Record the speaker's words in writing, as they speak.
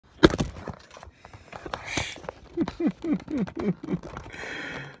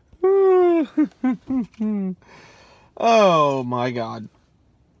Oh my God.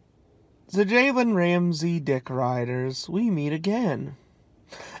 The Jalen Ramsey Dick Riders, we meet again.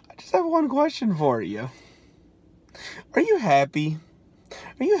 I just have one question for you. Are you happy?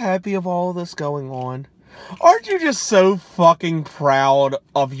 Are you happy of all this going on? Aren't you just so fucking proud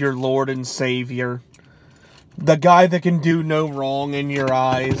of your Lord and Savior? The guy that can do no wrong in your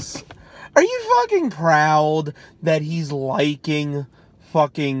eyes. Are you fucking proud that he's liking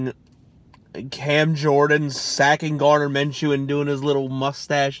fucking Cam Jordan sacking Gardner Minshew and doing his little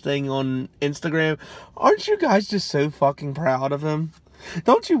mustache thing on Instagram? Aren't you guys just so fucking proud of him?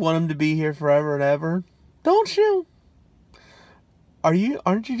 Don't you want him to be here forever and ever? Don't you?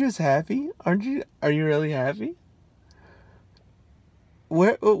 Aren't you just happy? Are you really happy?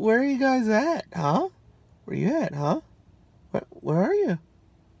 Where are you guys at, huh? Where you at, huh? Where are you?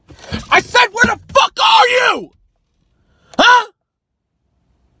 I said, where the fuck are you? Huh?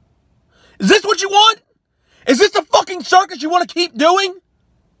 Is this what you want? Is this the fucking circus you want to keep doing?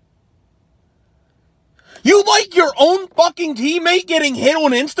 You like your own fucking teammate getting hit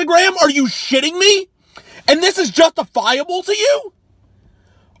on Instagram? Are you shitting me? And this is justifiable to you?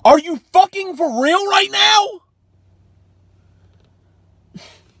 Are you fucking for real right now?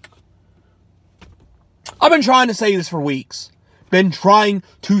 I've been trying to say this for weeks. The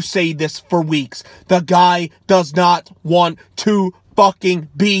guy does not want to fucking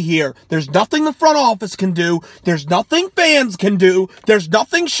be here. There's nothing the front office can do. There's nothing fans can do. There's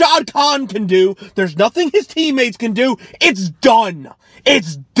nothing Shad Khan can do. There's nothing his teammates can do. It's done.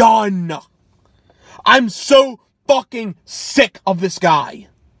 It's done. I'm so fucking sick of this guy.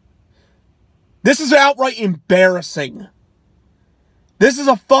 This is outright embarrassing. This is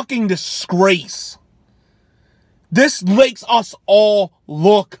a fucking disgrace. This makes us all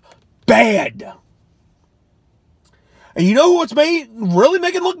look bad. And you know what's really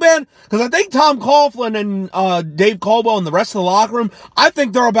making it look bad? Because I think Tom Coughlin and Dave Caldwell and the rest of the locker room, I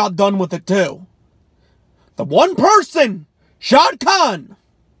think they're about done with it too. The one person, Shad Khan,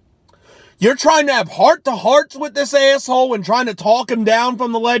 you're trying to have heart-to-hearts with this asshole and trying to talk him down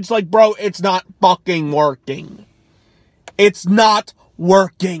from the ledge like, bro, it's not fucking working. It's not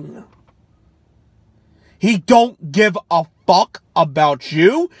working. He don't give a fuck about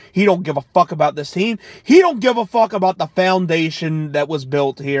you. He don't give a fuck about this team. He don't give a fuck about the foundation that was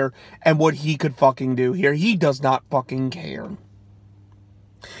built here and what he could fucking do here. He does not fucking care.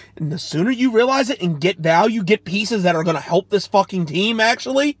 And the sooner you realize it and get value, get pieces that are going to help this fucking team,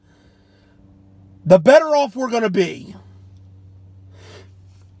 actually, the better off we're going to be.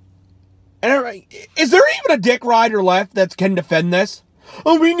 And is there even a dick rider left that can defend this?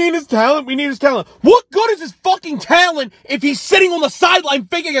 Oh, we need his talent. We need his talent. What good is his fucking talent if he's sitting on the sideline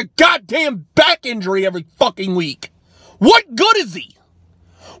faking a goddamn back injury every fucking week? What good is he?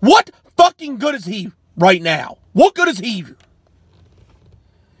 What fucking good is he right now? What good is he?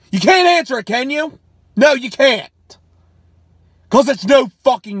 You can't answer it, can you? No, you can't. Because it's no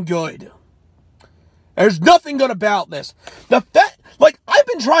fucking good. There's nothing good about this. I've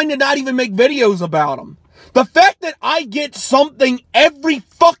been trying to not even make videos about him. The fact that I get something every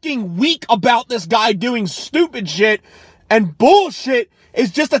fucking week about this guy doing stupid shit and bullshit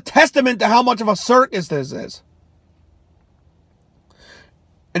is just a testament to how much of a circus this is.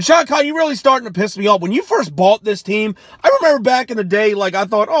 And Shad Khan, you're really starting to piss me off. When you first bought this team, I remember back in the day, I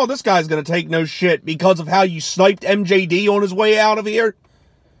thought, oh, this guy's going to take no shit because of how you sniped MJD on his way out of here.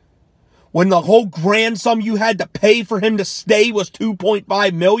 When the whole grand sum you had to pay for him to stay was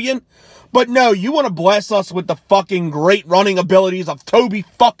 $2.5 million. But no, you want to bless us with the fucking great running abilities of Toby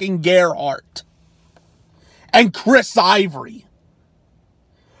fucking Gerhart. And Chris Ivory.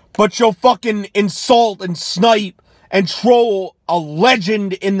 But you'll fucking insult and snipe and troll a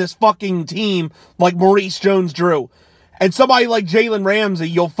legend in this fucking team like Maurice Jones-Drew. And somebody like Jalen Ramsey,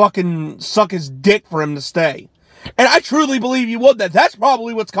 you'll fucking suck his dick for him to stay. And I truly believe you would that. That's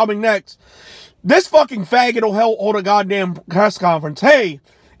probably what's coming next. This fucking faggot will hold a goddamn press conference. Hey,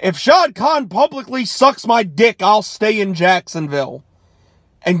 if Shad Khan publicly sucks my dick, I'll stay in Jacksonville.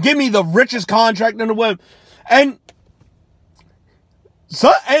 And give me the richest contract in the web. And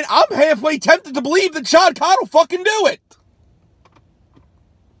I'm halfway tempted to believe that Shad Khan will fucking do it.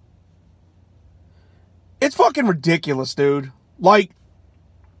 It's fucking ridiculous, dude.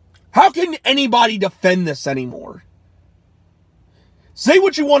 How can anybody defend this anymore? Say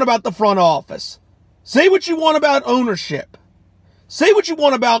what you want about the front office. Say what you want about ownership. Say what you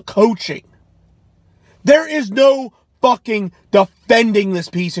want about coaching. There is no fucking defending this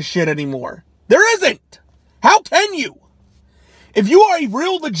piece of shit anymore. There isn't. How can you? If you are a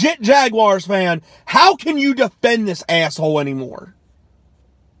real legit Jaguars fan, how can you defend this asshole anymore?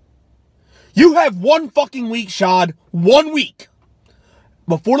 You have 1 fucking week, Shad. 1 week.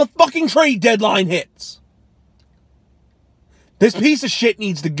 Before the fucking trade deadline hits. This piece of shit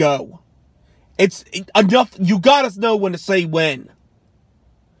needs to go. It's enough. You gotta know when to say when.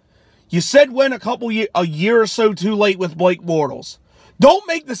 You said when a year or so too late with Blake Bortles. Don't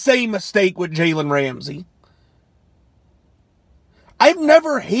make the same mistake with Jalen Ramsey. I've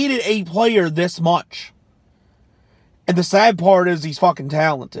never hated a player this much. And the sad part is he's fucking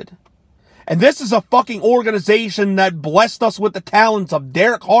talented. And this is a fucking organization that blessed us with the talents of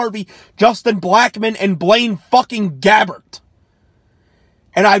Derek Harvey, Justin Blackmon, and Blaine fucking Gabbert.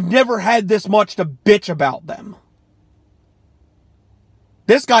 And I've never had this much to bitch about them.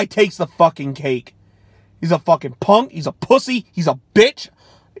 This guy takes the fucking cake. He's a fucking punk. He's a pussy. He's a bitch.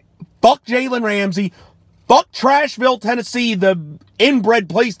 Fuck Jalen Ramsey. Fuck Trashville, Tennessee, the inbred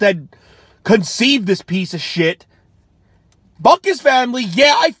place that conceived this piece of shit. Fuck his family.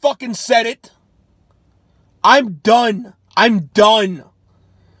 Yeah, I fucking said it. I'm done. I'm done.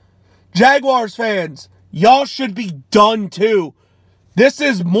 Jaguars fans, y'all should be done too. This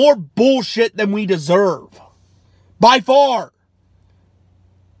is more bullshit than we deserve. By far.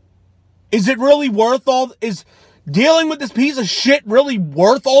 Is it really worth all... Is dealing with this piece of shit really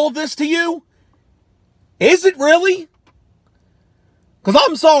worth all of this to you? Is it really? Because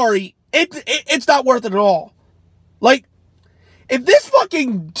I'm sorry. It's not worth it at all. Like... If this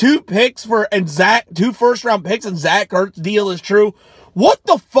fucking 2 first-round picks and Zach Ertz deal is true, what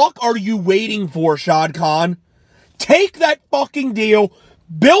the fuck are you waiting for, Shad Khan? Take that fucking deal,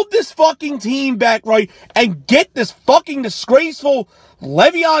 build this fucking team back right, and get this fucking disgraceful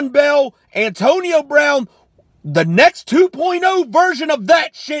Le'Veon Bell, Antonio Brown, the next 2.0 version of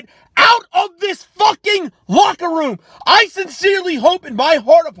that shit out of this fucking locker room. I sincerely hope in my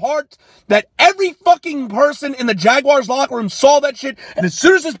heart of hearts that every fucking person in the Jaguars locker room saw that shit, and as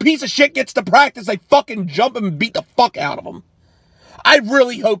soon as this piece of shit gets to practice, they fucking jump him and beat the fuck out of him. I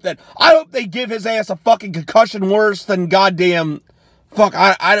really hope that. I hope they give his ass a fucking concussion worse than goddamn... Fuck,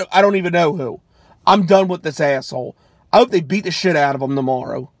 I don't even know who. I'm done with this asshole. I hope they beat the shit out of him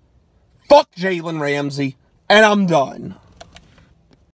tomorrow. Fuck Jalen Ramsey, and I'm done.